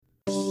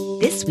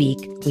This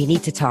week, we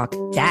need to talk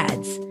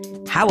dads,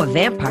 how a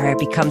vampire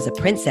becomes a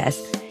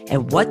princess,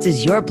 and what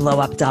does your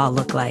blow-up doll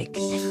look like?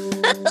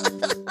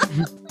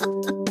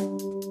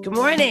 Good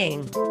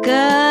morning.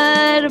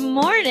 Good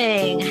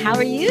morning. How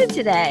are you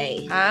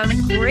today?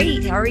 I'm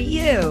great. How are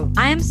you?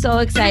 I am so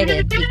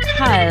excited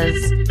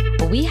because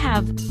we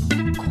have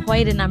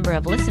quite a number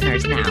of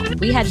listeners now.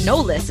 We had no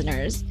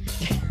listeners,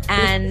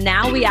 and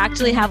now we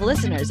actually have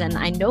listeners. And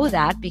I know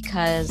that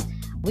because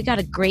we got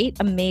a great,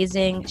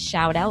 amazing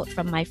shout out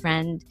from my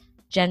friend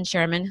Jen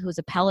Sherman, who's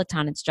a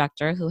Peloton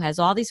instructor who has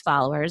all these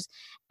followers.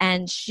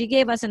 And she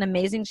gave us an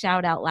amazing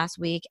shout out last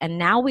week. And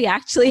now we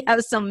actually have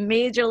some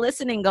major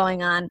listening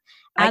going on.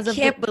 I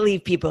can't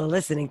believe people are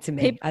listening to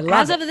me. I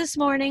love it. As of this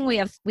morning, we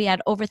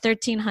had over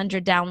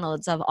 1,300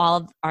 downloads of all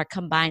of our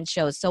combined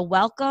shows. So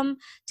welcome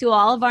to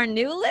all of our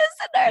new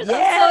listeners.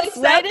 Yes, I'm so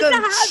excited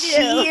welcome. to have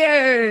you.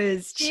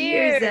 Cheers.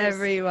 Cheers. Cheers,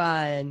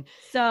 everyone.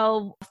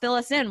 So fill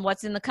us in.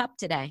 What's in the cup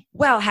today?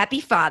 Well,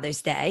 happy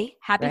Father's Day.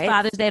 Happy right?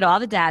 Father's Day to all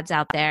the dads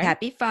out there.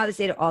 Happy Father's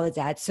Day to all the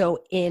dads. So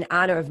in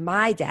honor of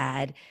my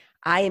dad,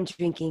 I am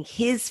drinking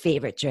his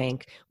favorite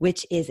drink,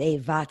 which is a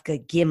vodka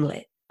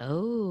gimlet.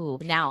 Oh,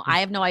 now I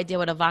have no idea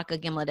what a vodka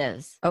gimlet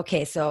is.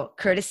 Okay, so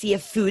courtesy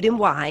of Food and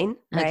Wine,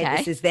 right? Okay.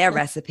 This is their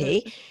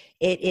recipe.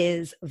 It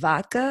is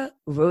vodka,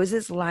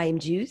 roses, lime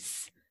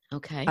juice,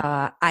 Okay.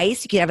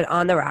 ice. You can have it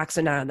on the rocks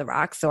or not on the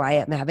rocks. So I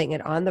am having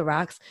it on the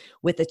rocks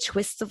with a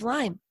twist of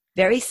lime.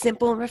 Very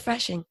simple and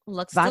refreshing.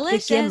 Looks Vodka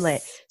delicious.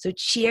 gimlet. So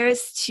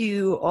cheers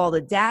to all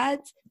the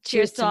dads.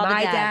 Cheers to all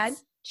my the dads.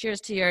 dad.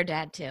 Cheers to your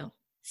dad too.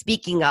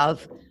 Speaking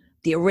of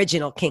the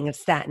original King of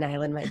Staten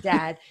Island, my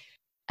dad,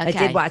 Okay.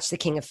 I did watch The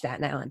King of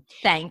Staten Island.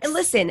 Thanks. And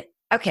listen,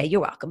 okay,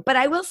 you're welcome. But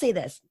I will say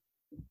this.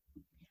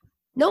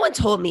 No one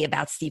told me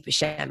about Steve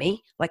Buscemi.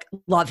 Like,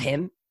 love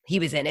him. He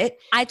was in it.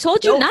 I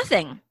told you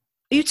nothing.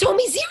 You told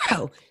me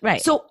zero.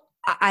 Right. So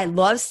I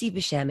love Steve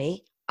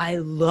Buscemi. I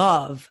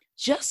love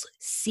just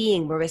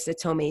seeing Marissa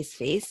Tomei's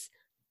face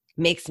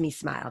makes me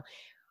smile.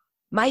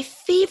 My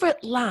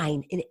favorite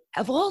line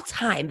of all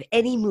time,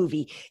 any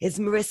movie, is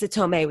Marissa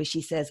Tomei where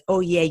she says,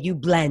 "Oh yeah, you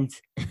blend."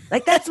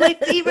 Like, that's my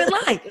favorite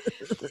line.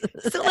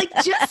 So like,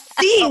 just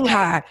seeing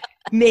her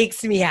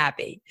makes me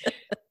happy.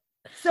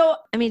 So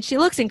I mean, she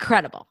looks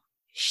incredible.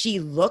 she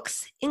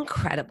looks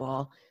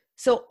incredible.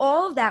 So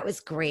all of that was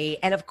great.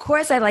 And of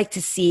course, I like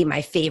to see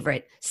my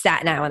favorite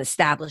Staten Island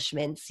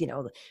establishments,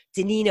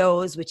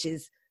 Danino's, which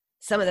is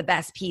some of the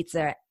best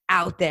pizza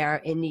out there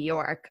in New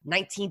York.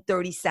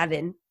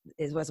 1937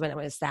 was when it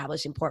was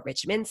established in Port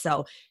Richmond.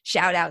 So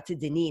shout out to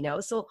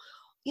Danino. So,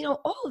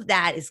 all of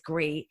that is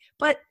great.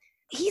 But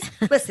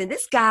listen,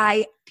 this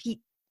guy,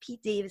 Pete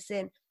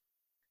Davidson,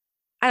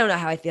 I don't know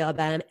how I feel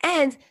about him.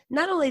 And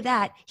not only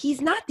that,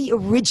 he's not the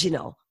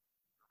original.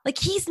 Like,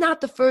 he's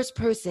not the first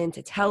person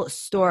to tell a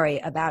story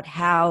about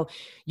how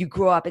you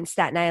grew up in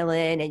Staten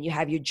Island and you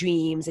have your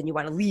dreams and you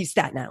want to leave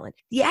Staten Island.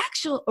 The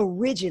actual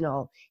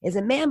original is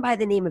a man by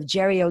the name of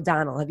Jerry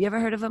O'Donnell. Have you ever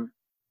heard of him?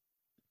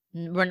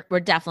 We're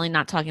definitely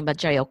not talking about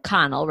Jerry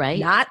O'Connell, right?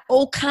 Not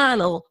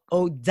O'Connell,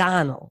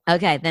 O'Donnell.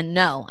 Okay, then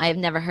no, I have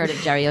never heard of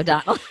Jerry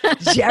O'Donnell.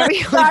 Jerry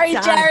Sorry,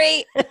 O'Donnell.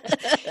 Jerry.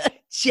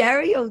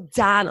 Jerry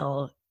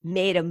O'Donnell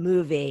made a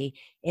movie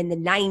in the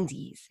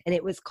 90s, and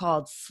it was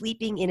called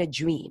Sleeping in a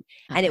Dream.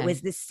 And it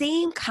was the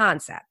same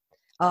concept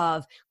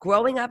of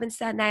growing up in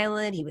Staten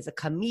Island. He was a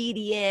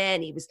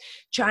comedian. He was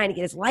trying to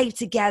get his life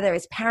together.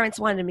 His parents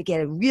wanted him to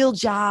get a real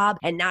job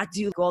and not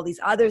do all these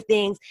other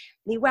things.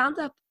 And he wound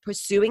up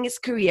pursuing his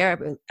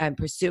career and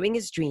pursuing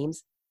his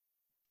dreams.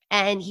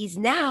 And he's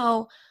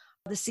now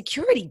the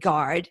security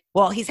guard.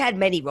 Well, he's had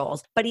many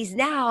roles, but he's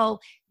now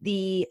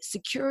the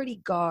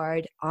security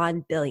guard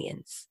on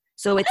Billions.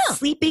 So it's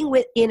Sleeping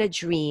in a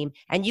Dream,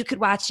 and you could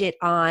watch it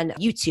on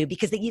YouTube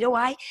because you know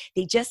why?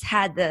 They just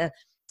had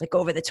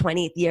over the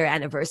 20th year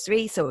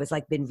anniversary, so it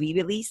was been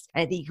re-released,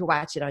 and I think you can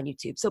watch it on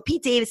YouTube. So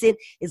Pete Davidson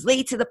is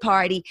late to the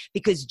party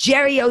because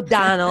Jerry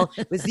O'Donnell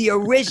was the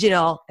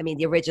original. I mean,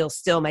 the original's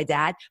still my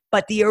dad,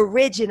 but the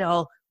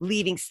original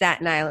Leaving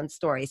Staten Island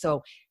story.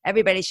 So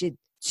everybody should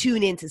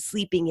tune into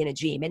Sleeping in a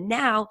Dream. And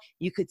now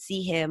you could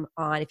see him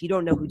on, if you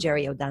don't know who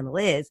Jerry O'Donnell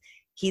is,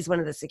 he's one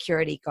of the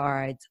security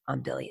guards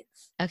on Billions.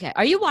 Okay.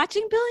 Are you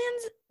watching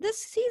Billions this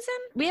season?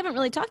 We haven't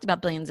really talked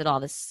about Billions at all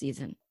this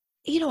season.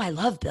 I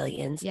love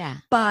Billions. Yeah.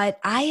 But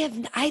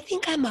I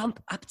think I'm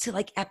up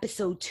to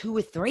episode 2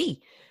 or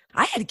 3.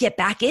 I had to get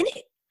back in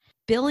it.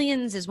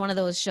 Billions is one of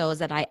those shows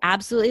that I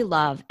absolutely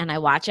love and I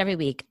watch every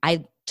week.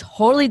 I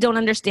totally don't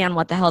understand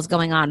what the hell's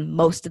going on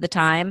most of the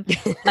time,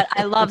 but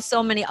I love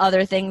so many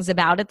other things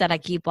about it that I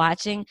keep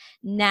watching.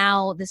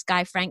 Now, this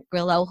guy, Frank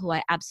Grillo, who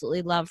I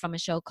absolutely love from a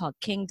show called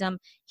Kingdom,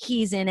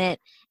 he's in it.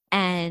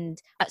 And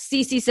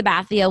Cece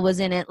Sabathia was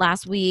in it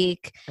last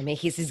week. I mean,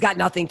 he's got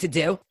nothing to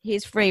do.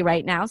 He's free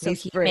right now, so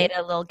He's he free. made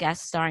a little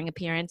guest starring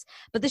appearance.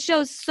 But the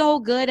show's so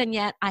good, and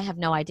yet I have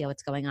no idea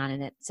what's going on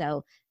in it.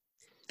 So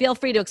feel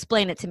free to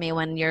explain it to me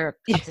when you're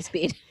up to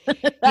speed.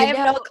 I have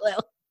no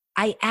clue.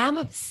 I am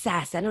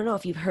obsessed. I don't know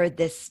if you've heard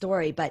this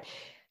story, but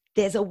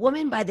there's a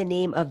woman by the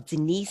name of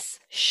Denise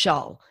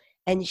Shull.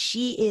 and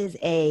she is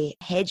a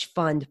hedge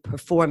fund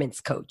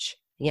performance coach.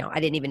 You know,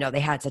 I didn't even know they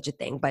had such a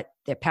thing, but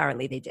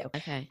apparently they do.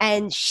 Okay.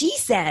 And she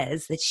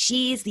says that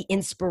she's the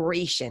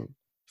inspiration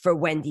for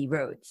Wendy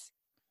Rhodes.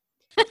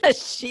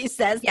 She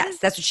says yes, this?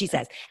 That's what she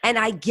says. And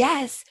I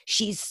guess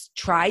she's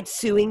tried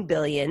suing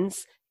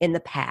Billions in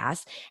the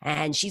past,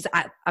 and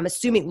I'm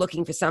assuming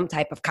looking for some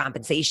type of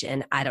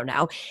compensation. I don't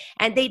know.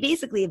 And they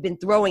basically have been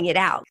throwing it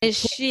out. Is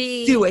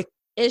she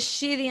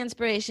the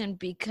inspiration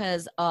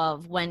because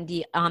of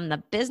Wendy on the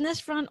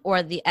business front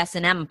or the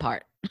S&M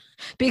part?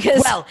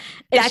 Because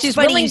if she's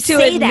willing to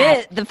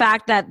admit the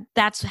fact that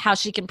that's how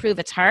she can prove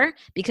it's her,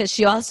 because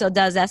she also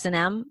does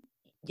S&M.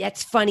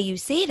 It's funny you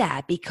say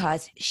that,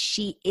 because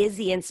she is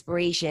the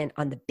inspiration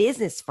on the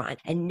business front.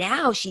 And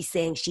now she's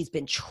saying she's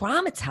been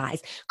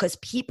traumatized because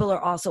people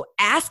are also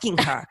asking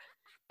her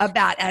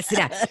about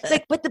S&M.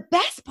 But the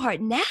best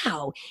part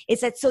now is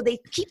that, so they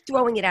keep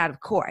throwing it out of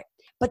court.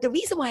 But the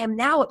reason why I'm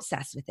now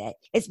obsessed with it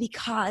is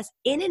because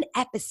in an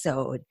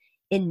episode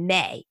in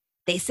May,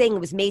 they saying it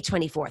was May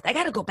 24th. I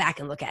got to go back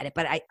and look at it,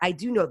 but I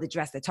do know the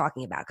dress they're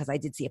talking about because I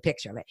did see a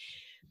picture of it.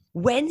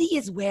 Wendy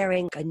is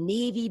wearing a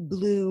navy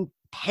blue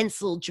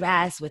pencil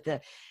dress with a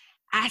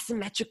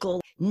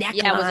asymmetrical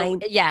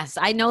neckline. Yes,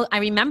 I know. I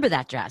remember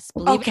that dress.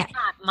 Believe it or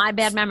not, my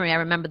bad memory. I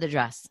remember the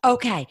dress.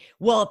 Okay.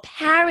 Well,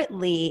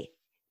 apparently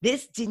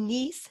this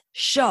Denise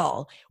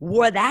Shull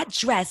wore that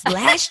dress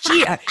last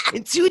year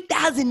in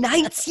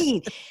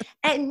 2019.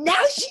 And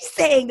now she's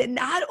saying that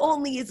not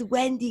only is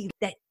Wendy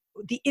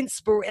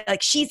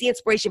she's the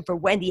inspiration for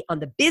Wendy on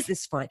the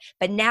business front,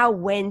 but now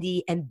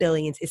Wendy and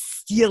Billions is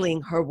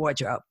stealing her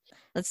wardrobe.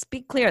 Let's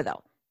be clear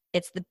though.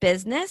 It's the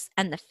business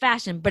and the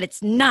fashion, but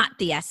it's not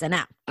the S&M.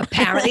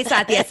 Apparently it's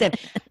not the S&M.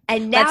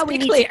 And now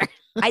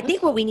I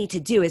think what we need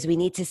to do is we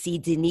need to see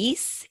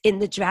Denise in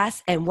the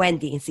dress and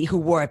Wendy and see who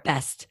wore it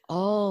best.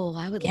 Oh,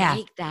 I would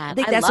like that. I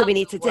think that's what we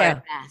need to do.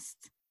 Best.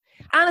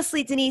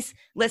 Honestly, Denise,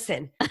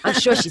 listen, I'm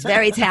sure she's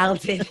very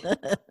talented,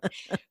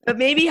 but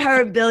maybe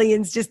her and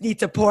Billions just need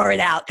to pour it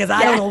out, because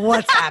I don't know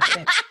what's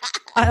happening.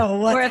 I don't know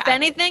what's Or if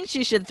anything,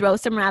 she should throw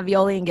some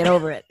ravioli and get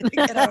over it.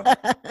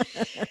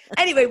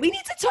 Anyway, we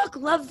need to talk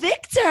Love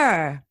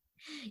Victor.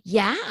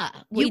 Yeah.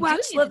 You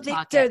watched Love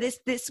Victor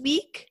this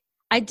week?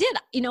 I did.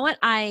 You know what?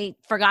 I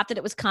forgot that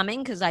it was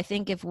coming, because I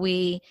think if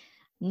we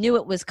knew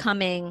it was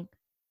coming,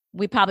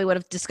 we probably would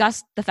have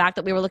discussed the fact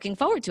that we were looking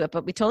forward to it,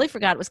 but we totally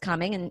forgot it was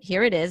coming. And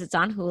here it is. It's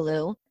on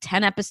Hulu,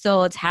 10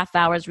 episodes, half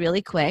hours,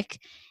 really quick.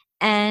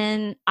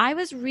 And I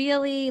was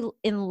really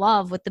in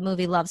love with the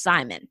movie Love,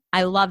 Simon.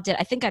 I loved it.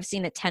 I think I've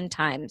seen it 10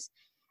 times.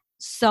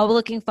 So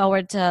looking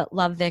forward to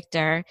Love,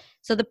 Victor.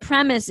 So the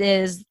premise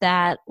is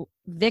that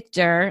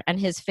Victor and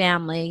his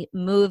family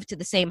moved to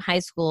the same high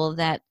school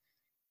that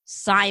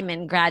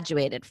Simon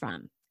graduated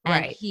from.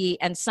 And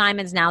and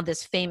Simon's now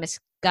this famous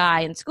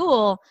guy in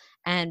school,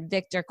 and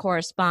Victor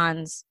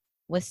corresponds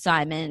with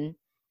Simon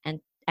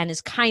and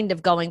is kind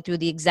of going through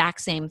the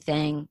exact same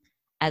thing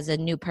as a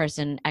new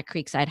person at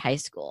Creekside High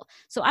School.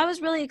 So I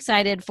was really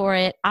excited for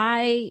it.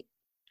 I,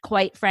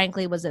 quite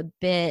frankly, was a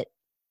bit,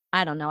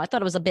 I don't know, I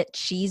thought it was a bit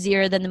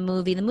cheesier than the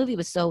movie. The movie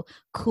was so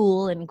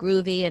cool and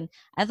groovy, and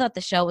I thought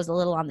the show was a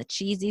little on the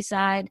cheesy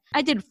side.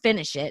 I did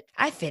finish it.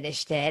 I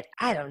finished it.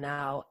 I don't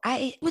know.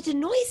 What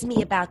annoys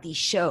me about these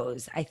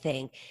shows, I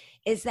think,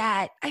 is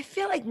that I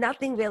feel like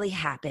nothing really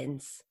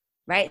happens,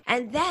 right?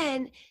 And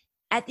then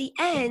at the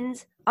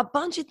end, a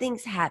bunch of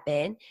things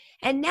happen,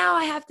 and now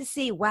I have to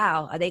see,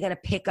 wow, are they going to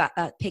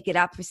pick it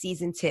up for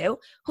season 2?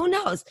 Who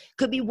knows?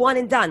 Could be one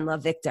and done,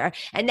 Love Victor.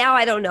 And now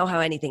I don't know how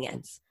anything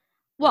ends.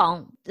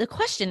 Well, the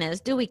question is,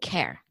 do we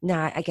care?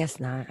 No, I guess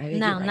not.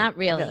 No, not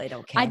really. I really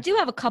don't care. I do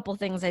have a couple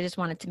things I just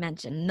wanted to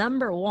mention.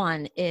 Number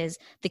one is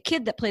the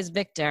kid that plays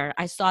Victor.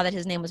 I saw that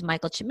his name was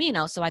Michael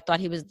Cimino, so I thought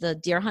he was the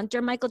deer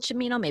hunter Michael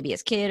Cimino, maybe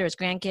his kid or his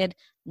grandkid.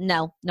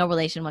 No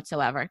relation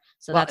whatsoever.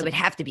 So it would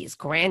have to be his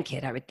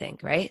grandkid, I would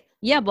think, right?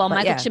 Yeah, well,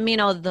 Michael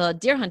Cimino, the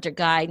deer hunter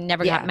guy,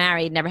 never got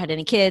married, never had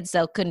any kids,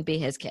 so couldn't be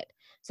his kid.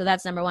 So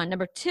that's number one.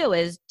 Number two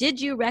is, did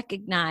you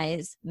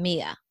recognize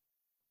Mia?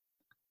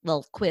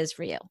 Little quiz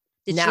for you.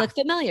 Did she look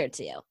familiar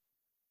to you?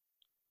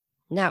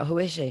 No, who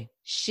is she?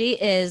 She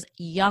is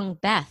young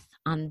Beth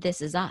on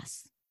This Is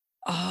Us.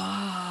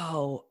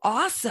 Oh,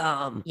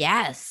 awesome.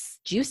 Yes.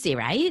 Juicy,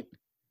 right?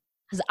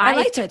 Because I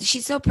liked her.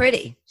 She's so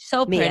pretty.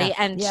 So pretty. Mia.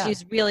 And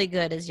she's really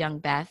good as young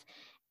Beth.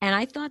 And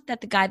I thought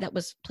that the guy that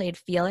played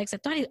Felix, I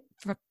thought he,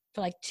 for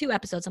like 2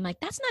 episodes, I'm like,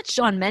 that's not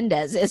Shawn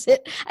Mendes, is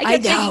it? I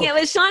kept thinking it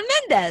was Shawn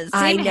Mendes.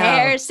 Same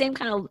hair, same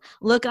kind of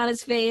look on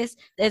his face.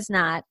 It's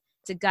not.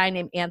 It's a guy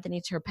named Anthony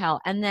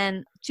Turpel. And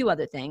then 2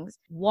 other things.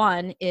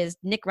 One is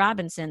Nick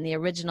Robinson, the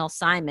original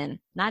Simon,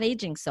 not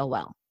aging so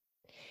well.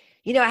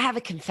 You know, I have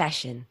a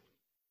confession.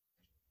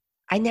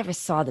 I never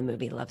saw the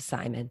movie Love,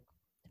 Simon.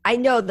 I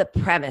know the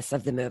premise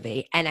of the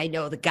movie and I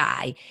know the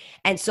guy.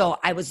 And so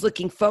I was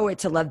looking forward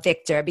to Love,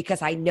 Victor,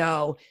 because I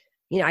know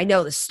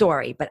the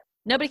story, but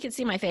nobody can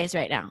see my face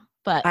right now,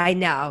 but I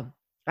know.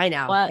 I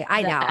know. What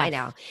I the know. I F?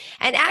 know.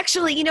 And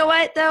actually, you know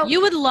what, though?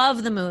 You would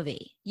love the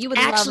movie. You would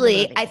Actually,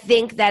 love the movie. I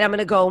think that I'm going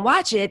to go and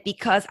watch it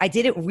because I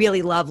didn't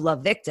really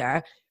love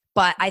Victor,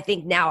 but I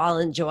think now I'll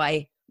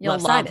enjoy You'll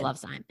Love love Simon. Love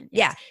Simon. Yes.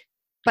 Yeah.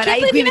 But I I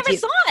can't believe agree you with never you.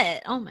 saw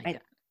it. Oh my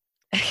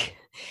God.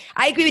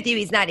 I agree with you.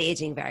 He's not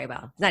aging very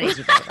well. He's not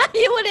aging very well.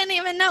 You wouldn't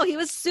even know. He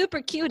was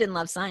super cute in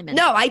Love Simon.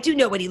 No, I do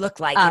know what he looked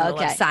like in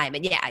okay. Love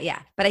Simon. Yeah,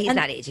 yeah. But he's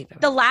not aging very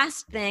well. The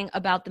last thing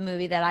about the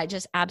movie that I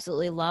just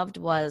absolutely loved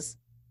was,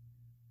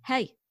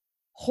 hey,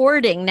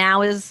 hoarding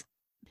now is,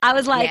 I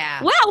was like,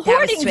 wow,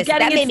 hoarding's getting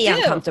That made its me due.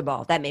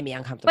 uncomfortable. That made me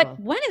uncomfortable. But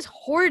when is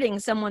hoarding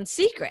someone's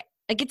secret?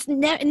 Like it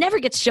never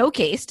gets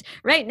showcased.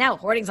 Right now,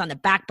 hoarding's on the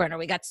back burner.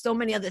 We got so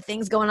many other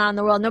things going on in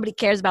the world. Nobody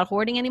cares about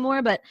hoarding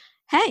anymore. But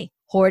hey,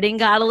 hoarding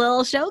got a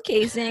little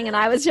showcasing, and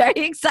I was very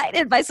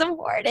excited by some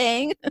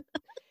hoarding.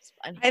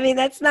 I mean,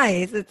 that's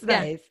nice. It's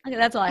nice. Okay,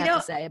 that's all I have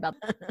to say about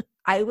that.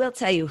 I will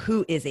tell you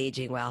who is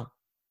aging well.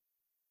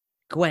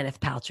 Gwyneth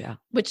Paltrow.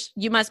 Which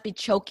you must be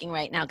choking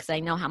right now because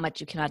I know how much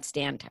you cannot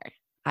stand her.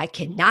 I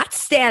cannot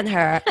stand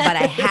her, but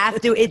I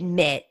have to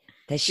admit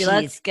that she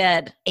looks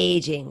good,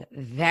 aging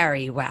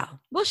very well.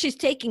 Well, she's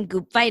taking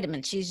goop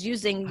vitamins. She's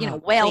using,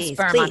 whale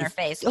sperm on her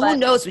face. Who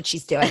knows what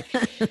she's doing?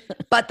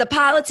 But The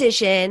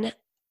Politician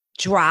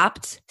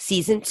dropped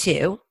season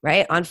 2,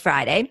 right, on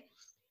Friday.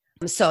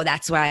 So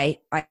that's why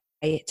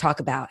I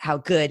talk about how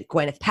good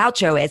Gwyneth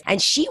Paltrow is.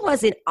 And she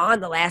wasn't on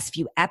the last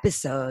few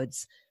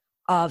episodes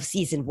of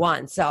season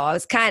 1. So I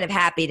was kind of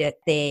happy that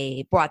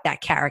they brought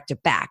that character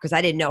back because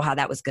I didn't know how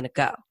that was going to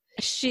go.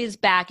 She's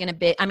back in a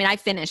bit. I mean, I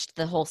finished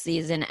the whole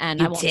season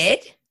and I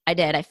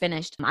did. I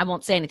finished. I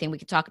won't say anything. We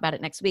could talk about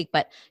it next week,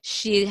 but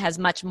she has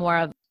much more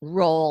of a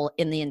role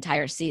in the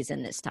entire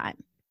season this time.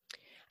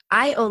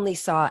 I only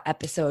saw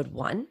episode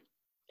 1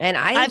 and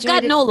I've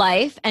got no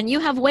life and you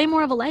have way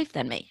more of a life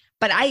than me.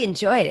 But I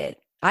enjoyed it.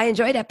 I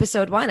enjoyed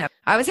episode 1.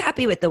 I was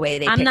happy with the way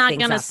they picked things up. I'm not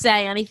going to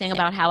say anything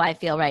about how I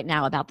feel right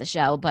now about the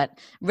show, but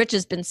Rich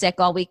has been sick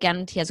all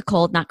weekend. He has a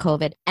cold, not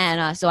COVID.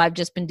 And so I've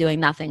just been doing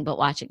nothing but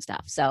watching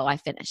stuff. So I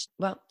finished.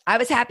 Well, I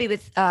was happy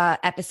with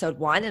episode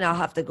 1, and I'll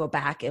have to go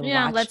back and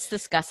watch let's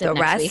discuss it the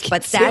next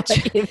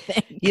rest. Week.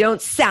 But you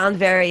don't sound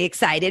very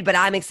excited, but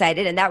I'm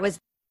excited. And that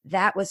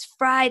was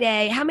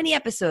Friday. How many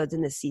episodes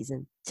in this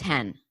season?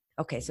 10.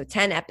 Okay, so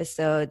 10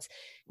 episodes.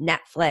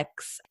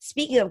 Netflix.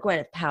 Speaking of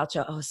Gwyneth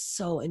Paltrow,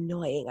 so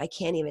annoying. I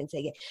can't even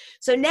take it.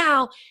 So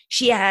now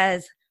she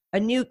has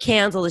a new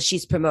candle that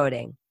she's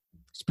promoting.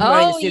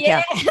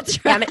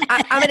 That's right.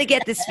 I'm going to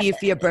get this for you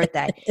for your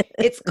birthday.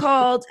 It's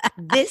called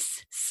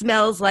This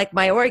Smells Like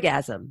My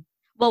Orgasm.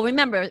 Well,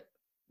 remember,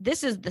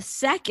 this is the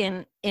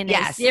second in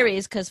a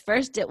series because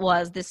first it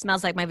was This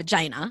Smells Like My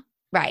Vagina.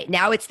 Right.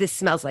 Now it's This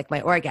Smells Like My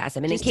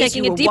Orgasm. And in case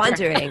you were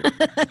wondering,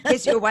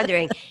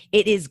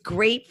 it is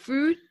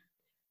grapefruit,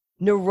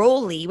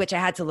 neroli, which I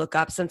had to look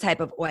up, some type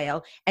of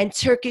oil, and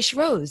Turkish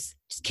rose,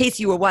 just in case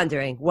you were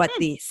wondering what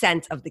the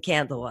scent of the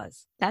candle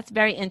was. That's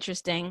very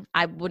interesting.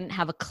 I wouldn't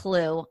have a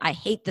clue. I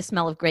hate the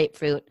smell of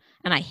grapefruit,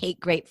 and I hate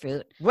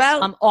grapefruit.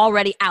 Well, I'm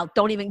already out.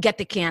 Don't even get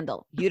the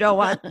candle. You don't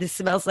want This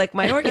Smells Like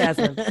My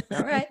Orgasm.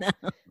 All right.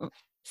 No.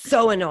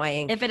 So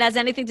annoying. If it has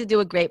anything to do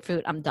with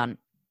grapefruit, I'm done.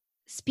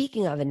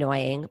 Speaking of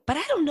annoying, but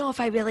I don't know if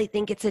I really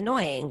think it's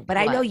annoying, but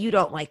I know you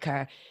don't like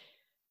her.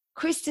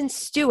 Kristen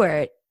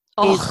Stewart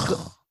is...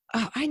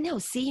 Oh, I know.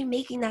 See you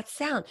making that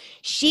sound.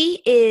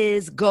 She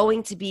is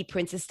going to be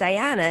Princess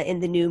Diana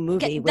in the new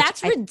movie.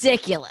 That's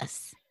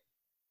ridiculous.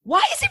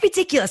 Why is it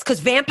ridiculous?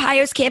 Because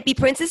vampires can't be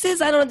princesses?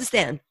 I don't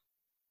understand.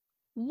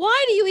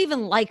 Why do you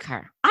even like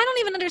her? I don't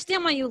even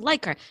understand why you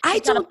like her.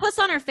 She's got a puss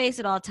on her face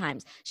at all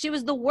times. She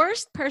was the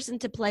worst person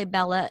to play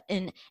Bella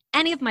in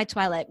any of my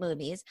Twilight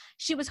movies.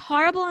 She was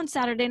horrible on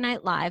Saturday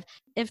Night Live.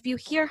 If you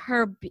hear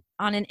her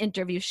on an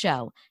interview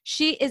show,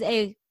 she is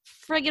a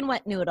friggin'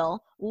 wet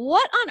noodle.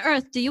 What on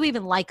earth do you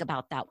even like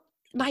about that?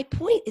 My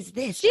point is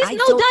this. She's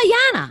no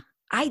Diana.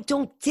 I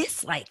don't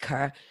dislike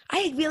her.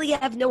 I really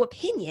have no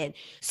opinion.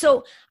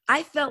 So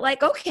I felt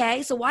like,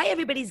 okay, so why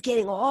everybody's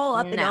getting all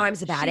up in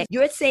arms about it?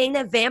 You're saying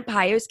that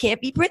vampires can't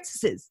be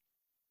princesses.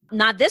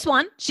 Not this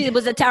one. She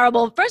was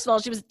first of all,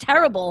 she was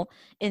terrible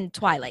in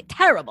Twilight.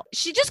 Terrible.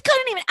 She just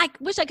couldn't even, I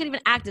wish I could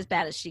even act as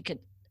bad as she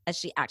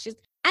acts.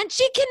 And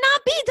she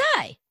cannot be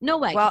Di. No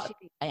way. Well,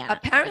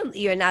 apparently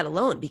you're not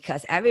alone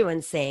because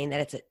everyone's saying that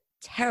it's a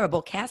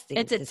terrible casting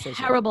decision. It's a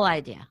terrible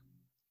idea.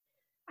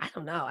 I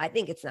don't know. I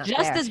think it's not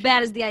just fair. As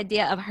bad as the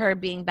idea of her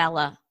being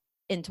Bella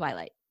in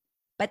Twilight.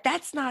 But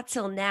that's not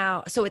till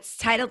now. So it's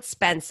titled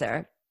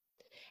Spencer.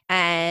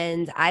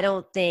 And I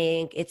don't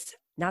think it's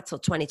not till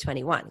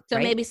 2021. So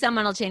right? Maybe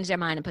someone will change their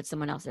mind and put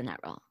someone else in that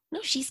role.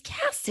 No, she's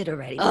casted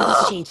already.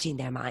 Who's changing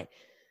their mind?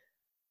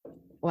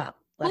 Well.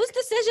 Whose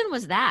decision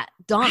was that?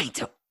 Dumb.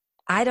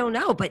 I don't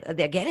know, but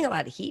they're getting a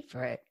lot of heat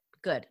for it.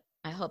 Good.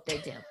 I hope they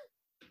do.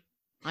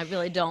 I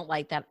really don't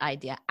like that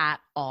idea at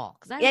all.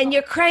 And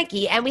you're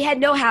cranky. And we had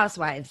no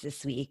housewives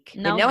this week.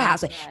 No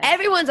housewives.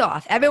 Everyone's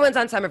off. Everyone's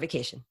on summer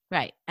vacation.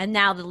 Right. And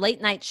now the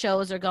late night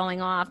shows are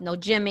going off. No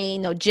Jimmy,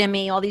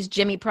 all these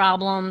Jimmy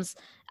problems.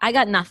 I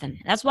got nothing.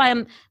 That's why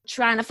I'm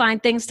trying to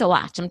find things to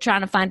watch. I'm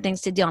trying to find things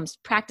to do. I'm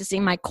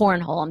practicing my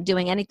cornhole. I'm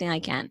doing anything I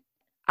can.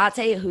 I'll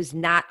tell you who's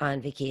not on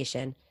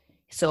vacation.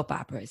 Soap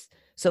operas.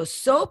 So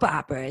soap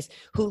operas,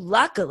 who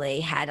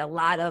luckily had a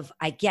lot of,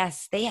 I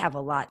guess they have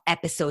a lot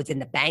episodes in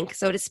the bank,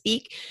 so to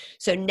speak.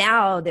 So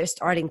now they're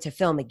starting to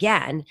film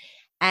again.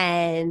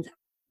 And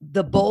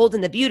The Bold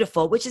and the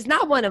Beautiful, which is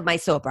not one of my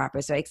soap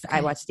operas. So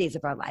I watch Days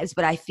of Our Lives,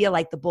 but I feel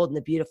like The Bold and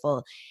the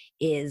Beautiful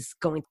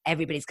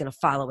everybody's going to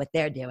follow what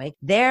they're doing.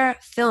 They're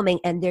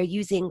filming and they're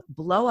using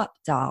blow-up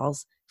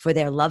dolls for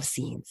their love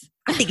scenes.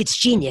 I think it's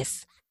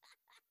genius.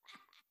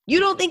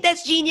 You don't think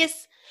that's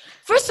genius?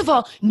 First of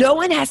all, no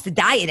one has to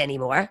diet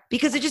anymore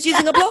because they're just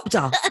using a blow-up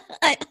doll.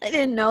 I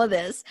didn't know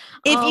this.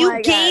 If you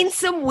gain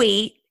some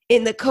weight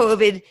in the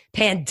COVID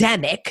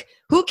pandemic,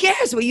 who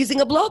cares? We're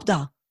using a blow-up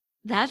doll.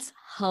 That's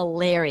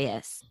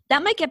hilarious.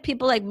 That might get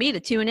people like me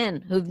to tune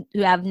in who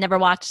have never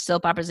watched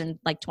soap operas in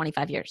like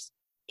 25 years.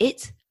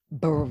 It's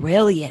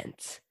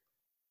brilliant.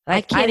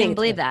 I can't even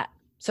believe that.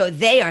 So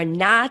they are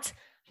not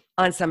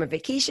on summer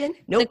vacation.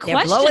 Nope,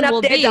 they're blowing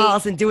up their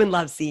dolls and doing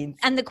love scenes.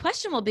 And the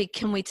question will be,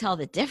 can we tell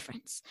the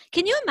difference?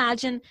 Can you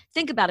imagine,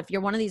 think about if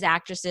you're one of these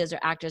actresses or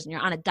actors and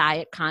you're on a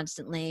diet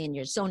constantly and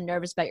you're so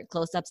nervous about your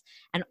close-ups,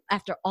 and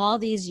after all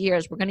these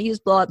years, we're going to use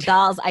blow-up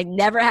dolls. I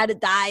never had a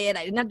diet.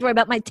 I didn't have to worry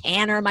about my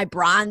tanner, my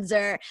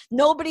bronzer.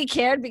 Nobody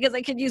cared because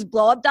I could use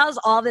blow-up dolls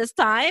all this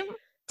time.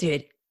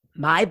 Dude,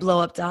 my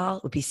blow-up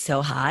doll would be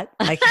so hot.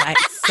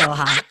 So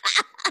hot.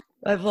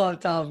 My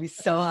blow-up doll would be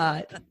so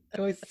hot. It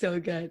was so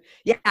good.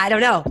 Yeah, I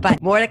don't know,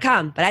 but more to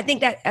come. But I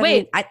think that,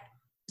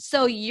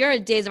 so you're a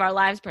Days of Our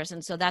Lives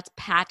person. So that's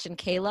Patch and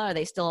Kayla. Are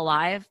they still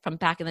alive from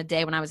back in the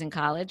day when I was in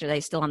college? Are they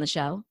still on the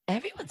show?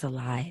 Everyone's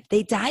alive.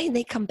 They die and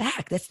they come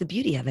back. That's the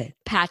beauty of it.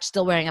 Patch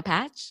still wearing a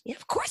patch? Yeah,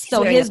 of course he's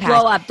wearing a patch. So his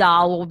blow-up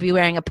doll will be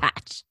wearing a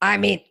patch. I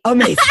mean,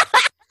 amazing.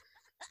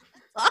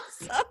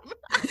 Awesome.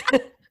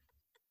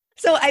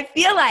 So I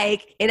feel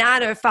like in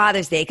honor of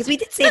Father's Day, because we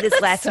did say this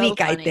last week,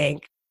 funny. I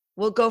think.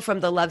 We'll go from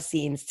the love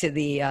scenes to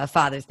the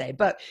Father's Day.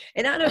 But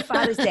in honor of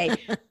Father's Day,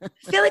 I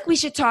feel like we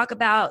should talk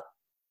about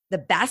the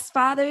best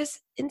fathers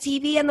in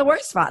TV and the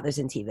worst fathers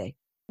in TV.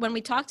 When we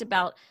talked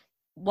about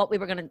what we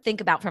were going to think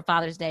about for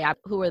Father's Day,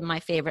 who were my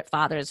favorite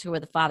fathers, who are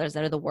the fathers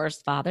that are the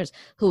worst fathers,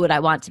 who would I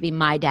want to be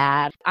my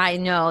dad? I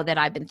know that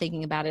I've been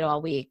thinking about it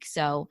all week.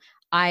 So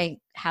I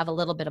have a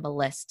little bit of a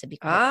list to be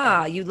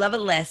quite you love a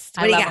list.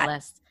 What do you got? A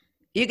list.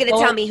 You're going to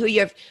tell me who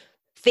your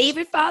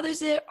favorite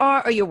fathers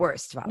are or your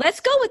worst fathers?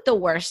 Let's go with the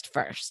worst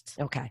first.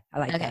 Okay. I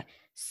like that.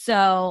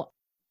 So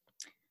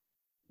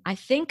I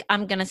think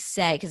I'm going to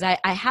say, because I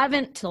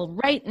haven't till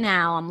right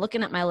now, I'm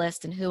looking at my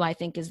list and who I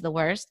think is the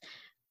worst.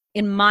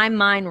 In my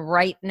mind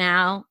right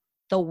now,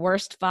 the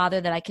worst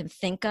father that I can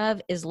think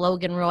of is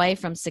Logan Roy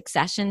from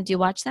Succession. Do you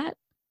watch that?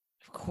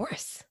 Of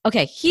course.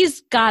 Okay.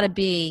 He's got to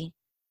be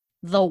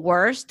the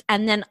worst.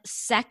 And then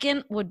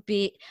second would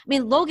be,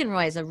 Logan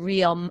Roy is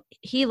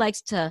he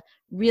likes to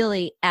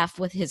really F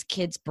with his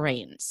kids'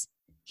 brains.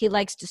 He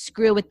likes to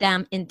screw with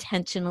them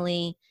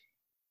intentionally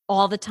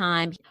all the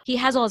time. He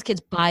has all his kids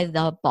by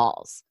the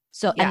balls.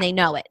 And they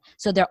know it.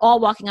 So they're all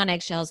walking on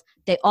eggshells.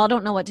 They all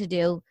don't know what to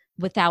do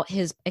without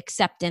his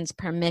acceptance,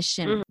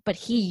 permission. Mm-hmm. But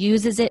he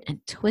uses it and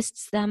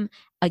twists them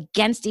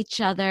against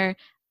each other.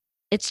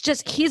 It's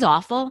just, he's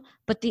awful.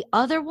 But the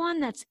other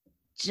one that's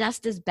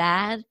just as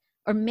bad,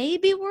 or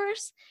maybe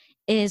worse,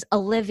 is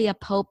Olivia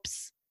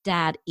Pope's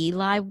dad,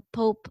 Eli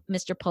Pope,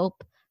 Mr.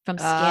 Pope from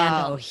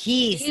Scandal. Oh,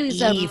 he's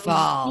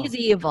evil. He's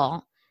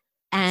evil.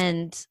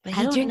 But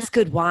he drinks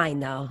good wine,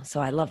 though, so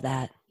I love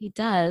that. He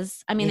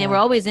does. They were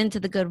always into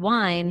the good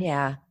wine.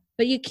 Yeah.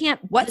 But you can't.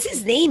 What's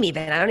his name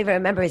even? I don't even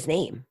remember his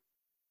name.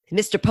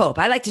 Mr. Pope.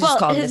 I like to just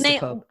call him Mr.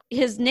 Pope.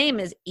 His name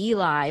is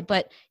Eli,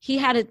 but he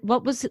had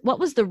what was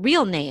the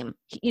real name?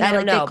 I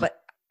don't know,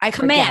 but I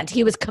Command. Forget.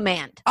 He was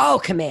Command.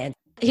 Oh, Command.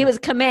 He was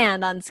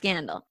Command on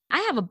Scandal. I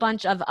have a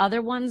bunch of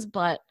other ones,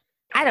 but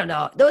I don't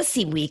know. Those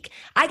seem weak.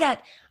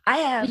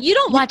 You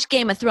don't watch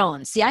Game of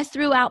Thrones. See, I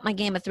threw out my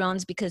Game of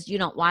Thrones because you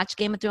don't watch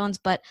Game of Thrones,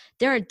 but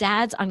there are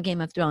dads on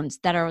Game of Thrones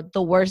that are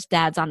the worst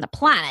dads on the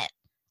planet,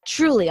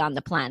 truly on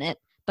the planet,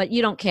 but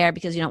you don't care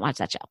because you don't watch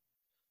that show.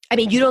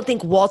 You don't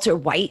think Walter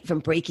White from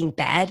Breaking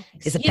Bad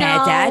is a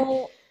bad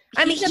dad?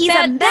 He's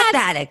a meth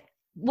addict.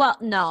 Well,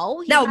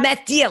 no.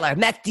 Meth dealer.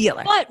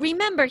 But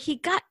remember,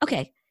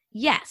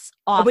 yes,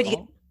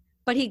 awful.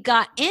 But he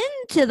got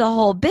into the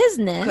whole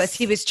business because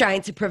he was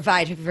trying to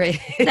provide for his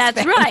That's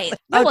family. right.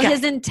 No, okay.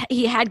 Well,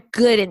 he had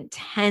good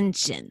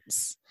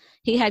intentions.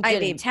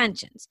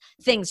 Intentions.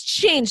 Things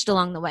changed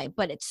along the way,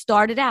 but it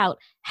started out,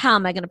 how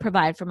am I going to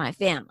provide for my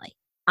family?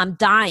 I'm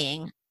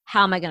dying.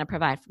 How am I going to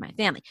provide for my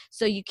family?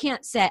 So you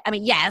can't say,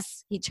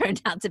 yes, he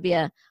turned out to be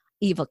a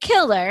evil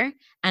killer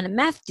and a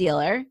meth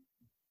dealer,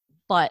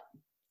 but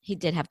he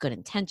did have good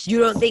intentions. You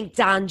don't think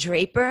Don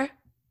Draper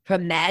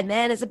from Mad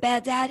Men as a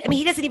bad dad? I mean,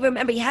 he doesn't even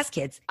remember he has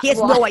kids. He has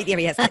no idea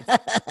he has kids.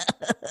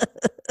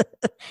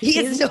 He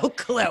has no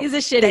clue. He's a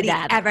shitty that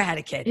dad. He ever had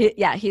a kid.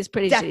 He's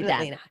pretty Definitely shitty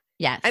dad. Not.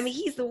 Yes. I mean,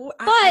 he's the.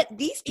 But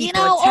these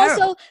people are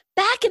terrible. also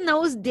back in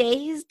those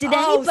days, did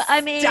anybody?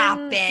 I mean, stop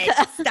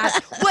it!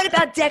 Stop. What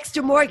about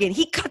Dexter Morgan?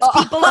 He cuts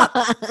people up,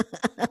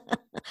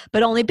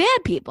 but only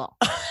bad people.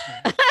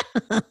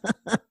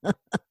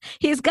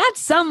 He's got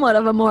somewhat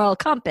of a moral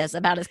compass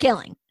about his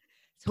killing.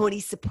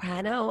 Tony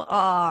Soprano. Oh,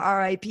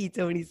 R.I.P.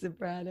 Tony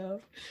Soprano.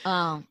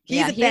 Oh,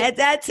 he's a bad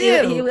dad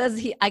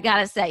too. I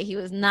gotta say, he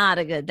was not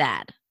a good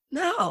dad.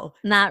 No,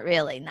 not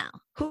really. No.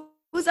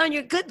 Who's on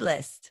your good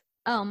list?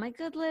 Oh, my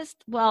good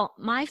list. Well,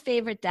 my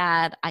favorite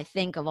dad, I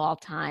think, of all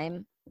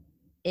time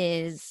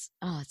is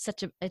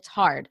it's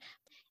hard.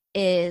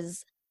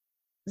 Is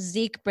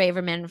Zeke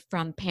Braverman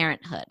from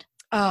Parenthood.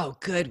 Oh,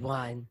 good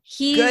one.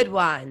 Good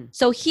one.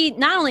 So he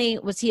not only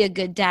was he a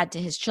good dad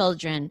to his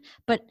children,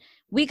 but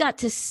we got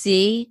to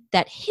see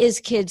that his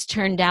kids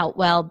turned out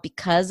well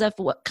because of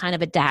what kind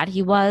of a dad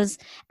he was.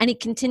 And he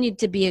continued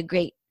to be a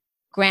great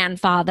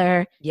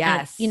grandfather.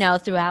 Yes.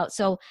 And, throughout.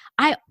 So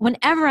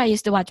whenever I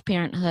used to watch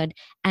Parenthood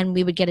and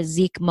we would get a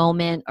Zeke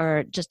moment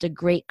or just a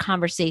great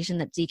conversation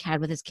that Zeke had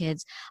with his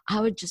kids,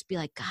 I would just be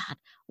like, God,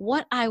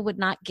 what I would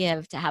not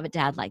give to have a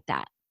dad like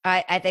that.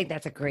 I think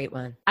that's a great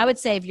one. I would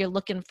say if you're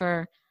looking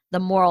for the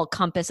moral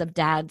compass of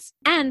dads.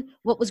 And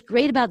what was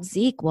great about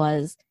Zeke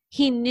was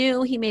he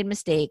knew he made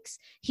mistakes.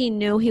 He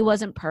knew he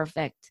wasn't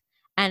perfect.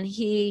 And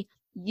he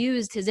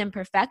used his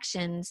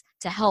imperfections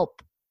to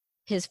help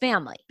his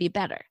family be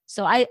better.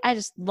 So I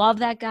just love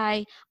that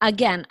guy.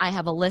 Again, I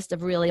have a list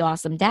of really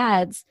awesome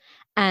dads.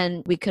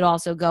 And we could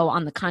also go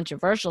on the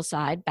controversial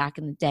side back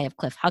in the day of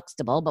Cliff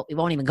Huxtable, but we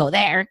won't even go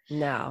there.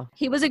 No.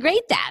 He was a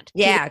great dad.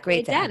 Yeah,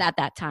 great dad at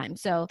that time.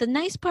 So the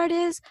nice part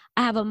is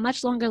I have a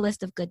much longer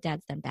list of good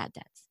dads than bad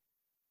dads.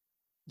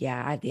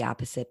 Yeah, I have the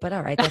opposite, but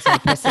all right, that's our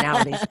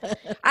personalities.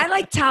 I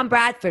like Tom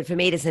Bradford from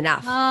 8 is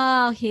Enough.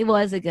 Oh, he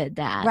was a good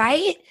dad.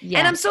 Right? Yeah.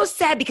 And I'm so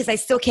sad because I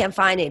still can't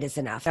find 8 is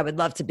Enough. I would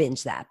love to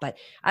binge that, but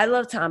I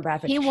love Tom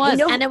Bradford. He was,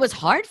 and it was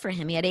hard for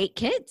him. He had 8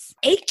 kids.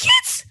 8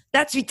 kids?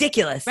 That's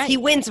ridiculous. Right. He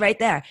wins right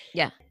there.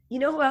 Yeah. You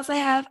know who else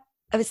I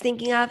was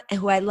thinking of and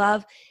who I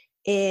love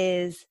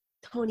is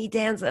Tony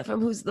Danza from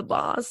Who's the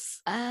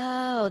Boss.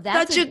 Oh,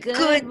 that's such a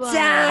good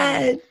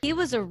dad. He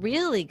was a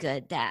really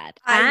good dad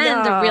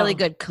and a really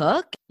good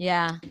cook.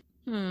 Yeah.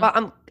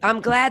 Well,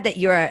 I'm glad that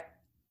your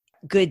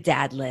good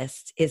dad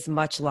list is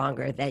much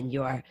longer than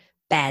your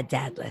bad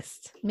dad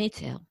list. Me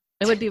too.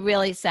 It would be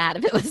really sad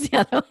if it was the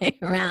other way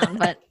around,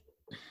 but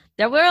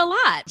there were a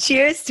lot.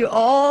 Cheers to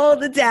all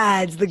the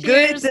dads.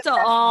 Cheers to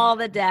all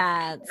the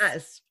dads.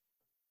 Yes.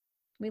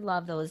 We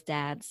love those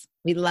dads.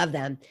 We love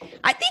them.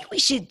 I think we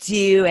should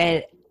do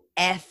an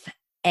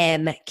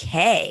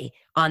FMK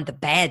on the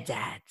bad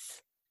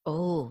dads.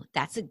 Oh,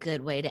 that's a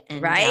good way to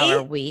end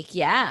our week.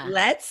 Yeah.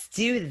 Let's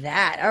do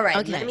that. All right.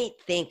 Okay. Let me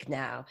think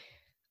now.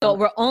 So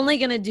we're only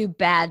going to do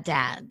bad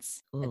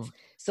dads. Ooh.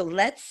 So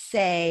let's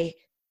say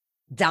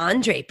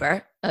Don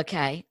Draper.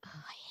 Okay. Oh,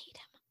 I hate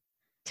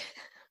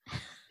him.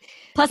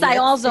 Plus, I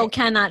also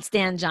cannot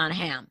stand John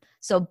Hamm.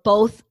 So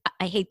both,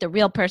 I hate the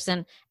real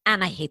person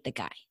and I hate the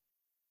guy.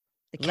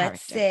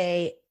 Let's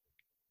say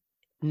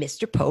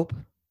Mr. Pope.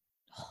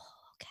 Oh,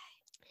 okay.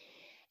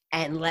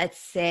 And let's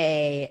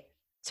say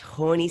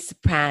Tony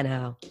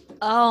Soprano.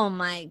 Oh,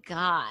 my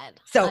God.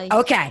 So,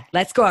 okay,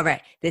 let's go over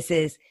it. This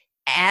is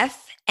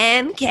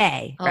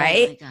FMK,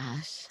 right? Oh, my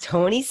gosh.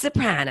 Tony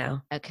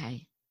Soprano.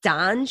 Okay.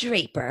 Don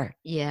Draper.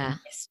 Yeah.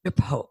 Mr.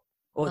 Pope.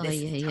 Oh, this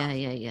is tough.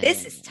 Yeah.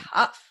 This is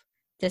tough.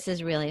 This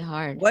is really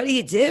hard. What do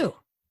you do?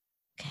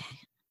 Okay.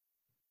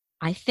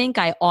 I think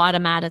I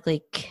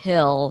automatically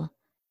kill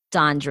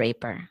Don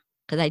Draper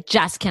because I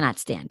just cannot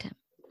stand him.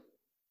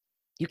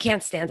 You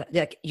can't stand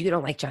you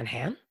don't like John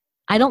Hamm?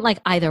 I don't like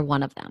either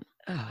one of them.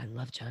 Oh, I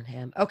love John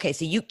Hamm. Okay,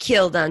 so you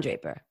kill Don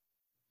Draper.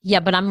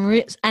 Yeah, but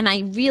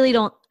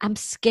I'm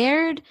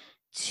scared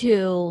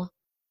to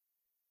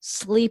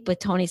sleep with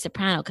Tony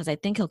Soprano because I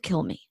think he'll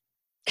kill me.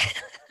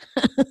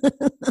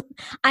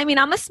 I mean,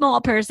 I'm a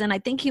small person. I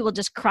think he will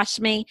just crush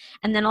me,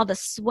 and then all the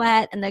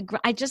sweat and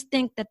I just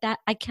think that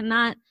I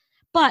cannot.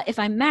 But if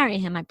I marry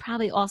him, I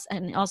probably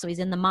also he's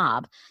in the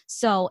mob.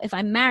 So if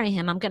I marry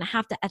him, I'm going to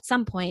have to at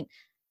some point.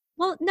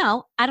 Well,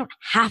 no, I don't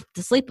have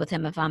to sleep with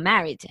him if I'm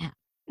married to him.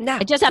 No,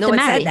 I just have to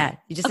marry him. That.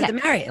 You just have to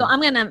marry him. So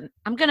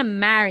I'm gonna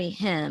marry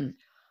him.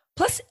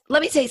 Plus,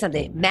 let me tell you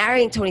something.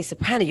 Marrying Tony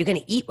Soprano, you're going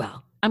to eat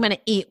well. I'm going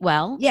to eat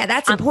well. Yeah,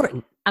 that's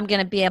important. I'm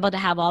going to be able to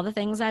have all the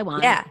things I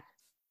want. Yeah.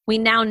 We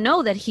now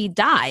know that he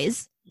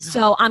dies,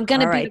 so I'm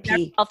going to be a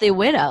very healthy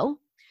widow.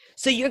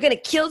 So you're going to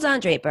kill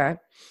Don Draper.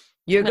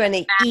 You're going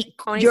to eat.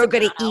 You're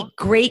going to eat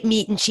great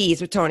meat and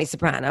cheese with Tony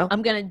Soprano.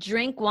 I'm going to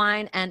drink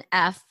wine and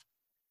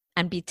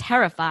be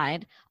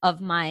terrified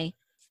of my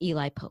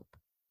Eli Pope.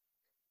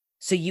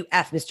 So you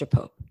F Mr.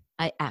 Pope.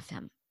 I F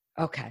him.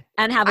 Okay.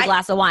 And have a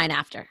glass of wine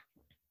after.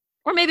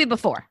 Or maybe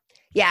before.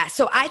 Yeah.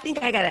 So I think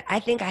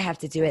I have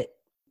to do it.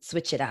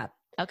 Switch it up.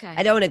 Okay.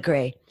 I don't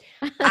agree.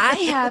 I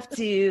have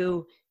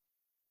to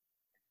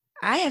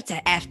I have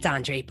to F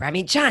Don Draper. I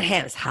mean, John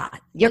Hamm is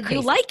hot. You're crazy.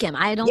 You like him.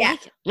 I don't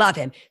like him. Love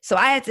him. So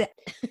I had to,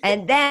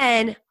 and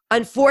then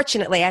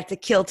unfortunately I have to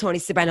kill Tony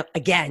Soprano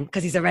again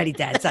because he's already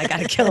dead. So I got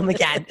to kill him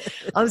again.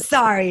 I'm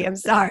sorry.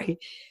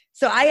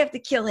 So I have to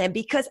kill him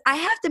because I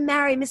have to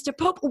marry Mr.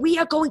 Pope. We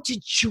are going to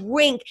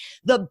drink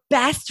the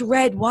best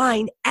red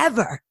wine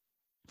ever.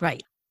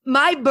 Right.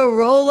 My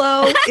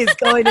Barolo is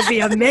going to be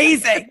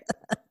amazing.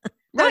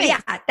 No, yeah,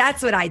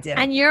 that's what I do.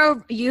 And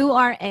you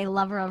are a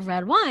lover of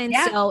red wine,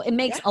 so it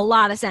makes a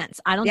lot of sense.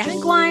 I don't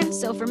drink wine,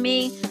 so for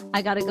me,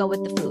 I got to go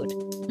with the food.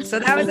 So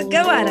that was a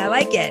good one. I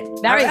like it.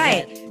 Very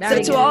good.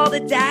 Very so to all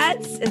the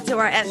dads and to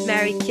our F,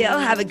 Marry, Kill,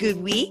 have a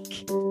good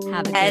week.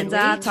 Have a good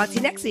week. Talk to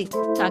you next week.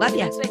 Love you.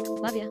 Next week.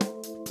 Love you.